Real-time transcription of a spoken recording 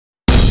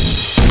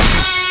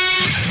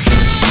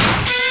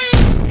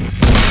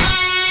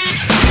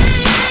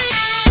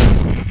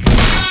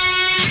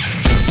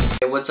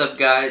What's up,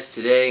 guys?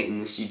 Today in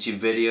this YouTube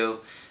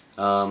video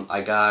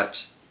I got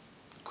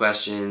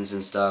questions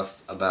and stuff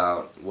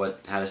about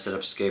how to set up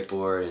a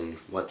skateboard and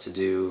what to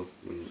do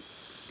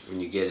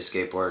when you get a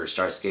skateboard or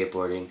start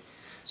skateboarding.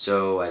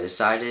 So I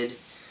decided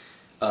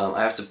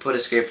I have to put a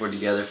skateboard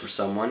together for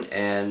someone,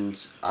 and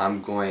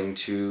I'm going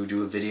to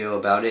do a video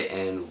about it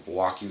and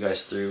walk you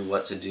guys through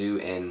what to do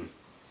and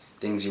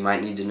things you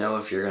might need to know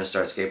if you're going to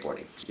start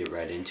skateboarding. Get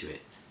right into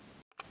it.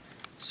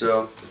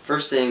 So the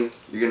first thing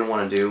you're going to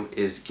want to do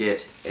is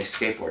get a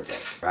skateboard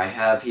deck. I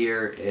have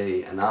here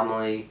a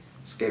Anomaly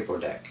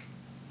skateboard deck,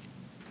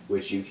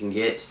 which you can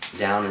get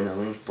down in the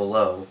link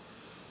below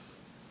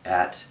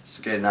at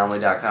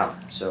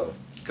skatanomaly.com. So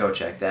go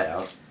check that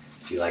out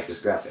if you like this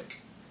graphic.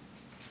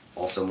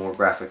 Also more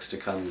graphics to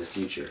come in the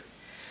future,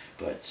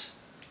 but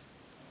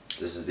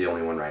this is the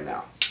only one right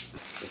now.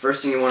 The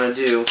first thing you want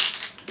to do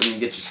when you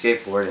get your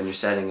skateboard and you're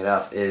setting it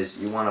up is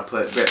you want to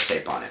put grip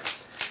tape on it.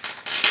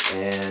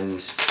 And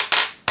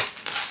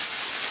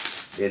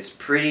it's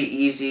pretty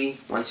easy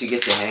once you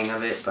get the hang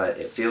of it, but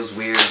it feels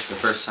weird the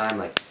first time.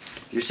 Like,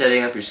 if you're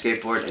setting up your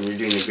skateboard and you're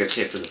doing the grip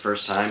tape for the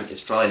first time,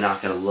 it's probably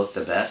not going to look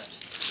the best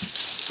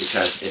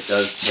because it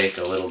does take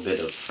a little bit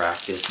of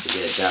practice to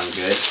get it down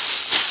good.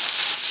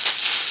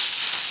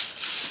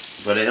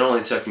 But it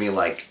only took me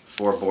like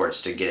 4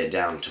 boards to get it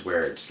down to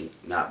where it's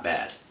not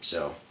bad.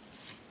 So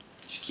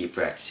just keep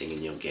practicing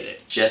and you'll get it.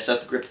 Just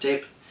up grip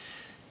tape.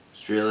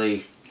 It's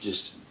really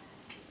just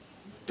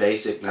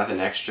basic, nothing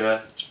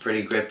extra. It's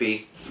pretty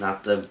grippy,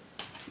 not the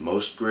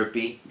most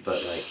grippy,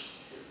 but like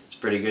it's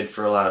pretty good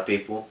for a lot of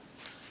people.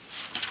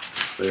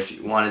 But if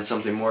you wanted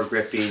something more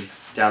grippy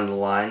down the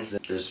lines, then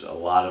there's a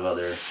lot of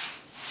other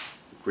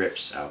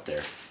grips out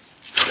there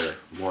that are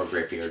more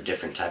grippy or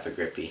different type of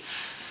grippy.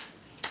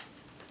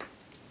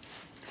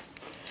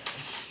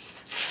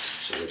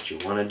 So what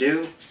you want to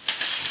do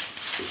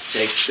is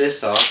take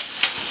this off.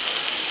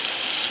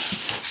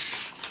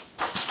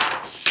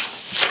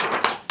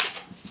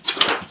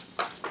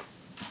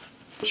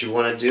 What you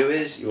want to do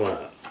is you want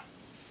to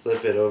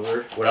flip it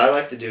over. What I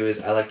like to do is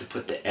I like to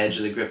put the edge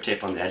of the grip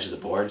tape on the edge of the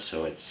board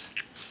so it's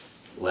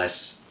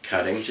less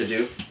cutting to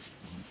do.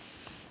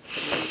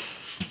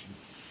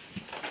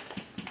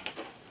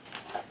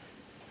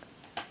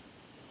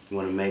 You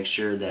want to make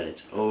sure that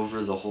it's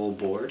over the whole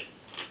board.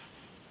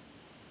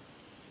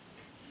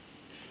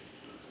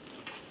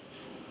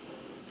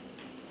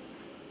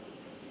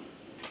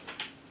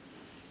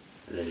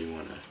 And then you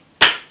want to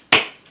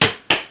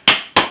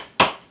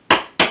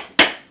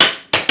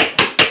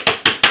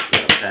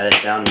pat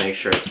it down to make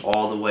sure it's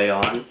all the way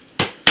on.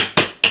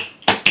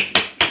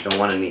 You don't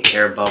want any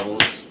air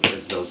bubbles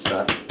because those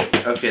suck.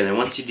 Okay, then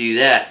once you do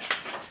that,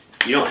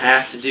 you don't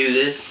have to do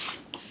this,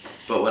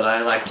 but what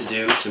I like to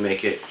do to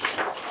make it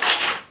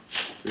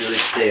really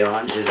stay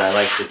on is I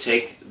like to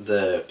take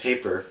the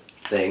paper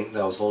thing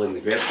that was holding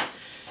the grip,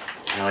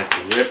 and I like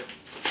to rip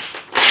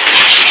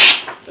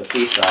a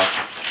piece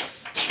off,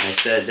 and I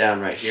set it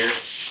down right here,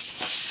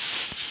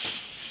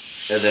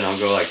 and then I'll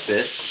go like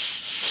this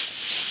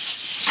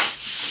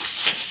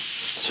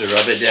to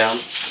rub it down,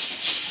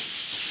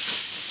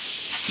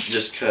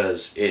 just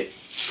because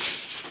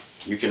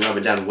you can rub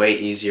it down way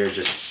easier.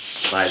 Just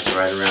slides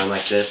right around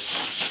like this.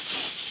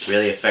 It's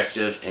really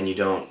effective, and you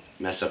don't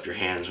mess up your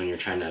hands when you're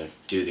trying to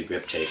do the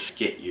grip tape.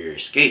 Get your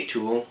skate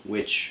tool,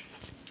 which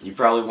you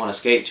probably want a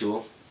skate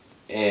tool,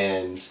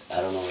 and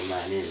I don't know what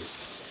mine is.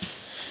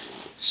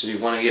 So you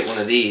want to get one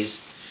of these,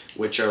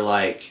 which are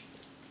like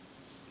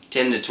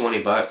 10 to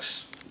 20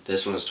 bucks.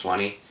 This one is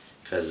 20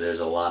 because there's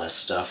a lot of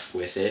stuff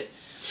with it.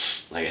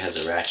 Like, it has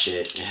a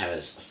ratchet, it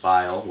has a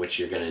file, which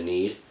you're going to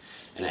need,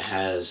 and it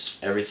has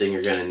everything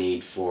you're going to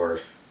need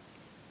for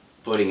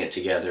putting it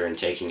together and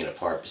taking it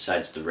apart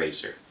besides the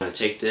razor. You're going to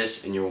take this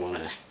and you want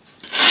to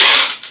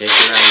take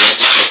it around the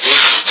edges like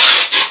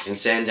this and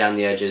sand down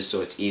the edges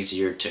so it's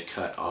easier to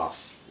cut off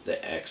the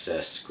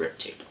excess grip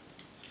tape.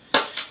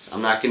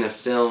 I'm not going to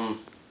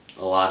film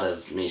a lot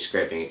of me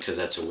scraping it because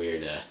that's a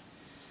weird,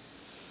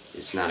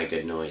 it's not a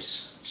good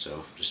noise,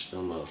 so just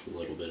film a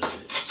little bit of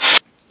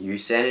it. You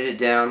sanded it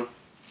down,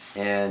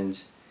 and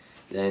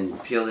then you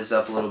peel this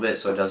up a little bit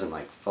so it doesn't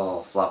like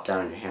flop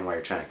down in your hand while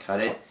you're trying to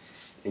cut it.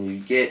 And you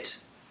get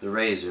the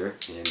razor,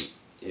 and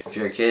if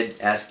you're a kid,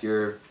 ask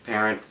your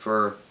parent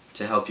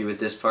to help you with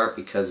this part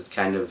because it's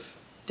kind of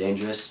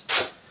dangerous.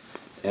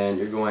 And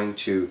you're going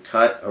to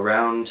cut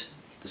around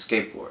the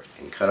skateboard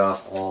and cut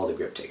off all the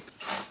grip tape.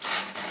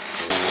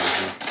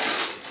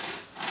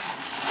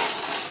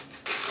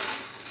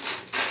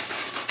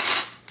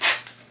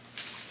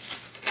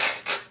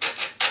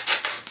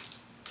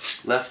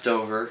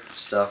 Leftover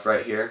stuff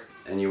right here,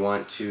 and you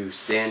want to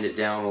sand it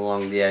down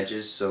along the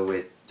edges so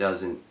it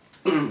doesn't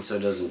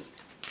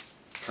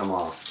come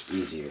off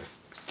easier.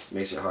 It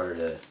makes it harder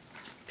to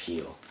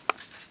peel.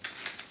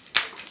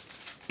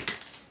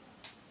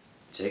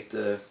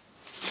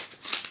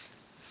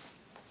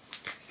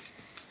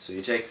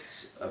 You take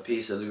a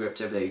piece of the grip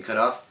tape that you cut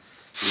off,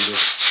 you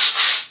just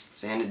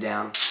sand it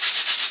down.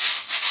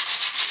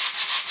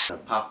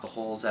 Pop the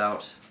holes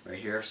out right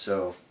here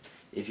so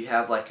If you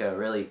have like a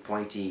really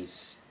pointy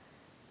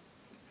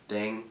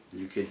thing,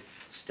 you could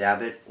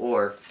stab it,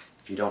 or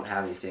if you don't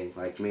have anything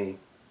like me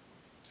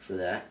for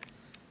that,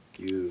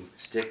 you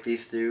stick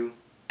these through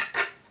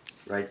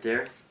right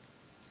there.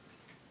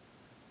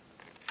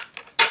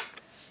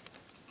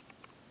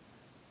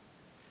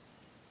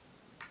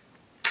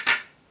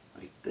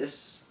 Like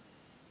this.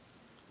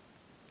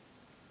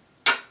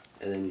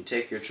 And then you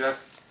take your truck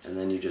and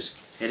then you just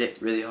hit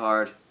it really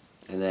hard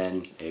and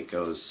then it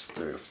goes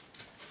through.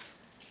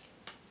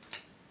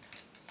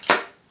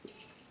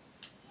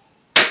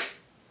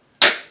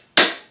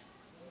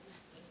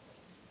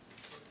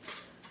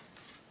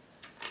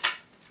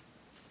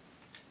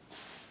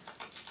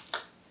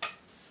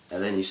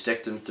 And then you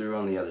stick them through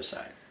on the other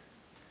side.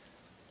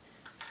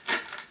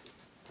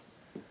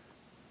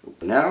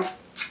 Now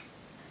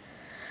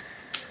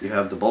you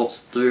have the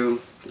bolts through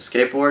the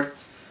skateboard.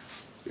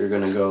 You're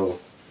going to go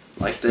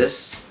like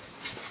this,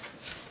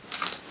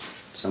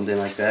 something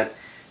like that,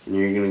 and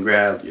you're going to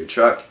grab your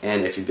truck.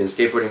 And if you've been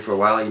skateboarding for a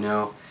while, you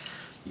know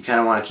you kind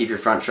of want to keep your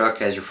front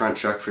truck as your front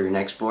truck for your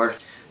next board,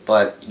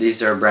 but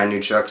these are brand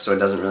new trucks, so it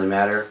doesn't really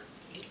matter,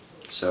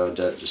 so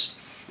just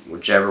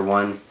whichever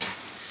one.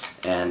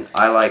 And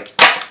I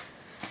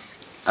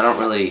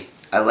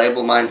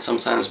label mine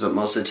sometimes, but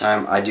most of the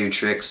time I do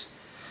tricks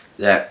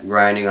that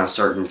grinding on a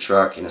certain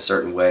truck in a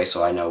certain way,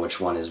 so I know which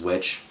one is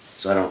which.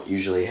 So I don't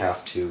usually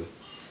have to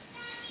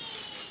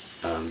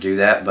do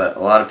that, but a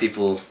lot of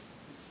people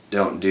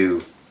don't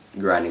do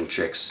grinding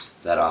tricks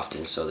that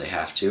often, so they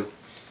have to.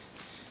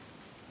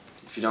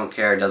 If you don't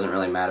care, it doesn't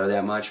really matter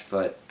that much,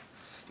 but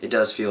it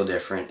does feel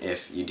different if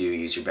you do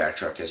use your back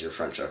truck as your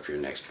front truck for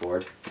your next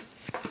board.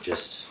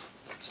 Just,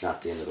 it's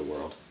not the end of the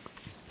world.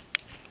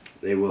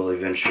 They will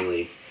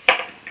eventually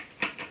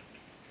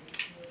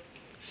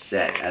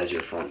set as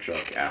your front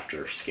truck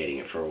after skating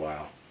it for a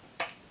while.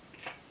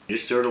 You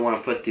just sort of want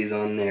to put these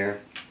on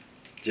there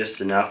just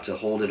enough to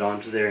hold it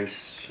onto there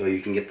so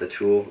you can get the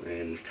tool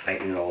and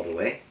tighten it all the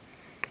way.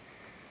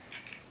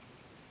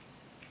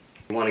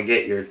 You want to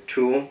get your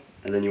tool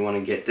and then you want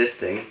to get this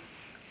thing,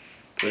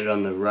 put it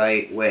on the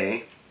right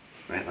way,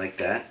 right like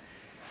that.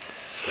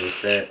 So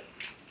that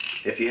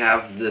if you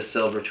have the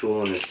silver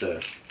tool and it's a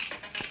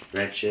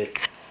ratchet,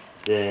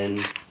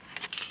 then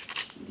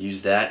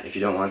use that. If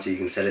you don't want to, you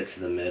can set it to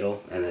the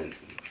middle and then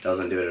it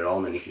doesn't do it at all,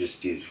 and then you can just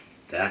do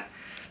that.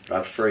 But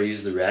I prefer to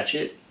use the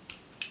ratchet.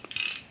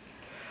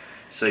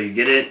 So you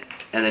get it,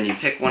 and then you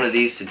pick one of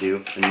these to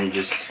do, and you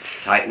just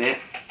tighten it.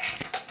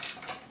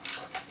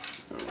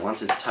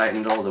 Once it's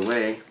tightened all the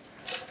way,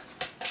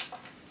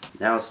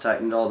 now it's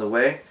tightened all the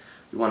way,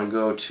 you want to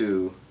go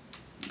to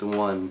the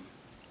one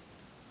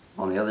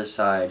on the other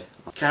side.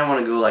 You kind of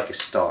want to go like a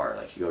star,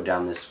 like you go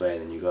down this way,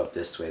 then you go up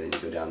this way, then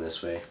you go down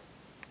this way.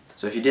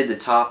 So if you did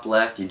the top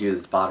left, you do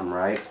the bottom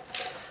right,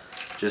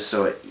 just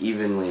so it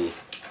evenly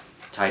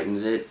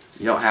tightens it.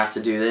 You don't have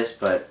to do this,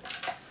 but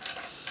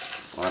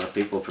a lot of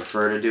people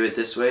prefer to do it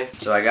this way.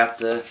 So I got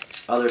the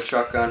other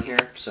truck on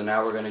here, so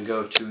now we're going to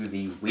go to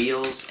the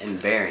wheels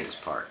and bearings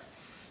part.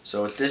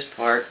 So with this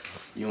part,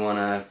 you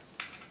want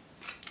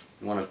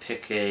to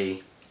pick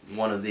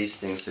one of these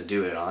things to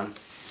do it on.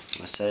 I'm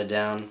going to set it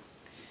down.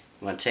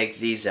 I'm going to take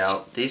these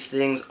out. These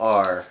things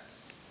are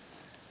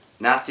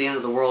not the end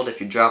of the world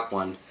if you drop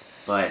one,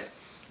 but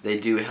they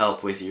do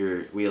help with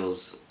your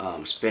wheels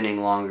spinning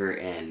longer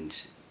and,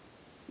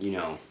 you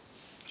know,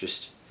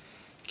 just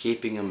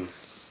keeping them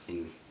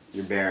in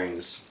your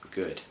bearings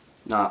good.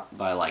 Not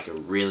by like a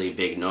really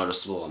big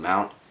noticeable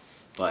amount,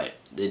 but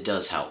it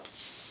does help.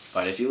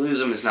 But if you lose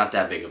them, it's not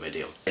that big of a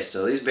deal. Okay,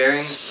 so these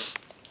bearings,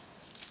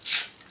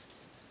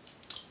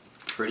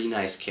 pretty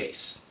nice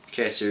case.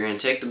 Okay, so you're going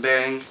to take the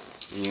bearing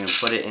and you're going to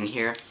put it in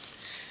here,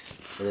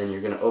 and then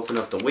you're going to open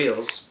up the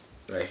wheels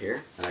right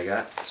here that I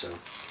got. So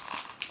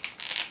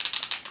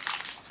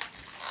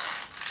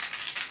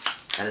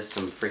that is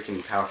some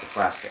freaking powerful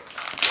plastic.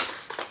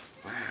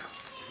 Wow.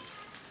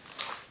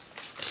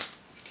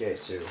 Okay,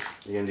 so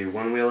you're going to do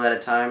one wheel at a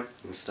time.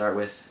 And start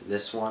with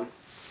this one.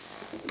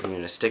 You're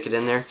going to stick it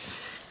in there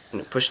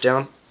and push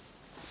down.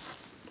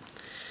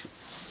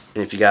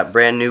 And if you got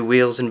brand new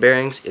wheels and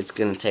bearings, it's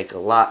going to take a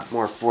lot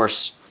more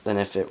force than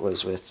if it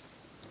was with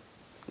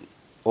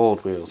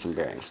old wheels and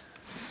bearings.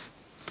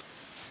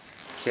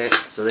 Okay,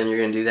 so then you're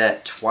going to do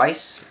that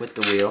twice with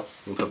the wheel.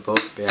 You put both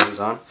bearings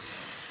on.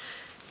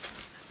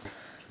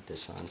 Put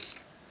this on.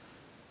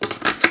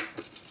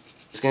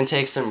 It's going to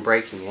take some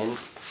breaking in.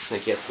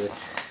 Like you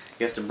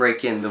have to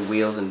break in the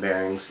wheels and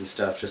bearings and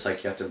stuff, just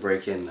like you have to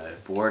break in the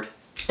board.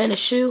 And a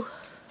shoe.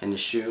 And the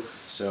shoe.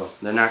 So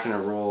they're not going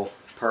to roll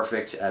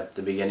perfect at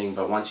the beginning,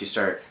 but once you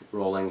start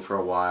rolling for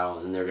a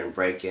while, then they're going to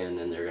break in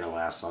and they're going to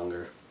last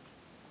longer.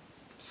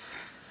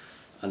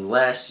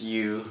 Unless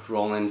you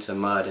roll into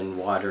mud and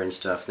water and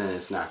stuff, then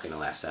it's not going to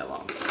last that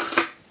long.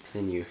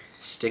 Then you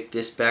stick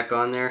this back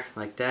on there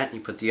like that, and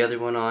you put the other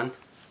one on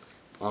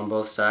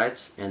both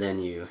sides, and then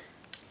you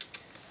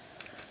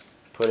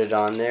put it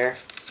on there.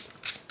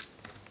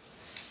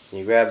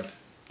 You grab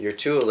your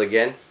tool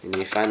again, and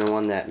you find the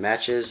one that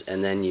matches,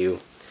 and then you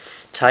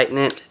tighten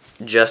it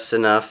just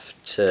enough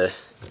to,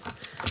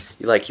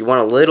 you want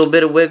a little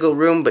bit of wiggle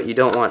room, but you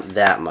don't want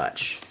that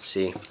much.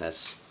 See,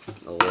 that's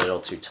a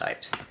little too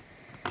tight.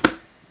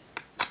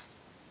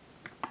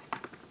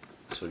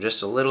 So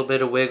just a little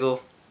bit of wiggle,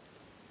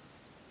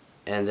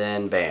 and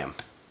then bam.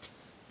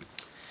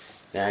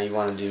 Now you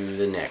want to do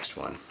the next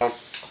one.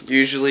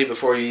 Usually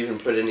before you even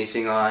put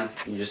anything on,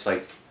 you just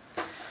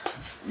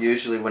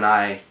usually when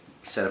I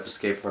set up a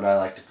skateboard, I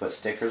like to put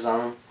stickers on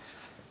them,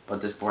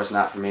 but this board's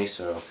not for me,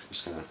 so I'm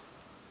just going to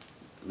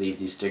leave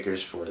these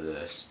stickers for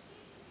the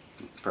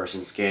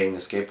person skating the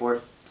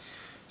skateboard.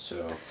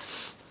 So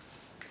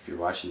if you're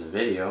watching the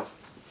video,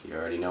 you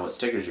already know what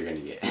stickers you're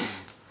going to get.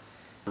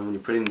 When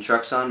you're putting the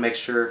trucks on, make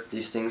sure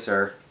these things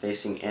are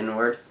facing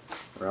inward,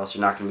 or else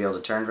you're not going to be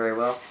able to turn very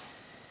well.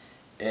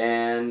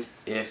 And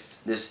if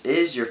this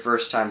is your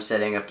first time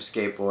setting up a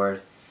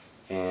skateboard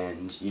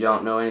and you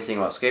don't know anything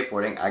about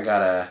skateboarding, I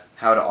got a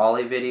how to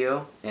ollie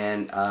video,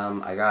 and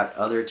I got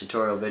other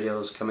tutorial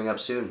videos coming up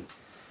soon.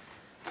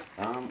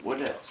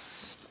 What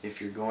else?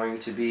 If you're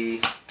going to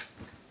be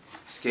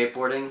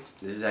skateboarding,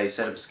 this is how you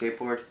set up a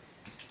skateboard.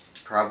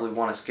 You probably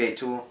want a skate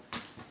tool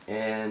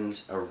and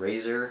a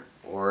razor,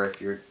 or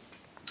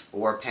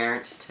a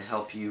parent to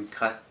help you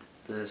cut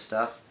the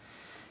stuff,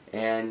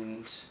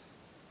 and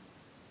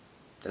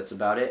that's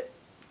about it.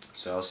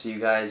 So I'll see you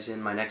guys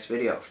in my next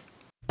video.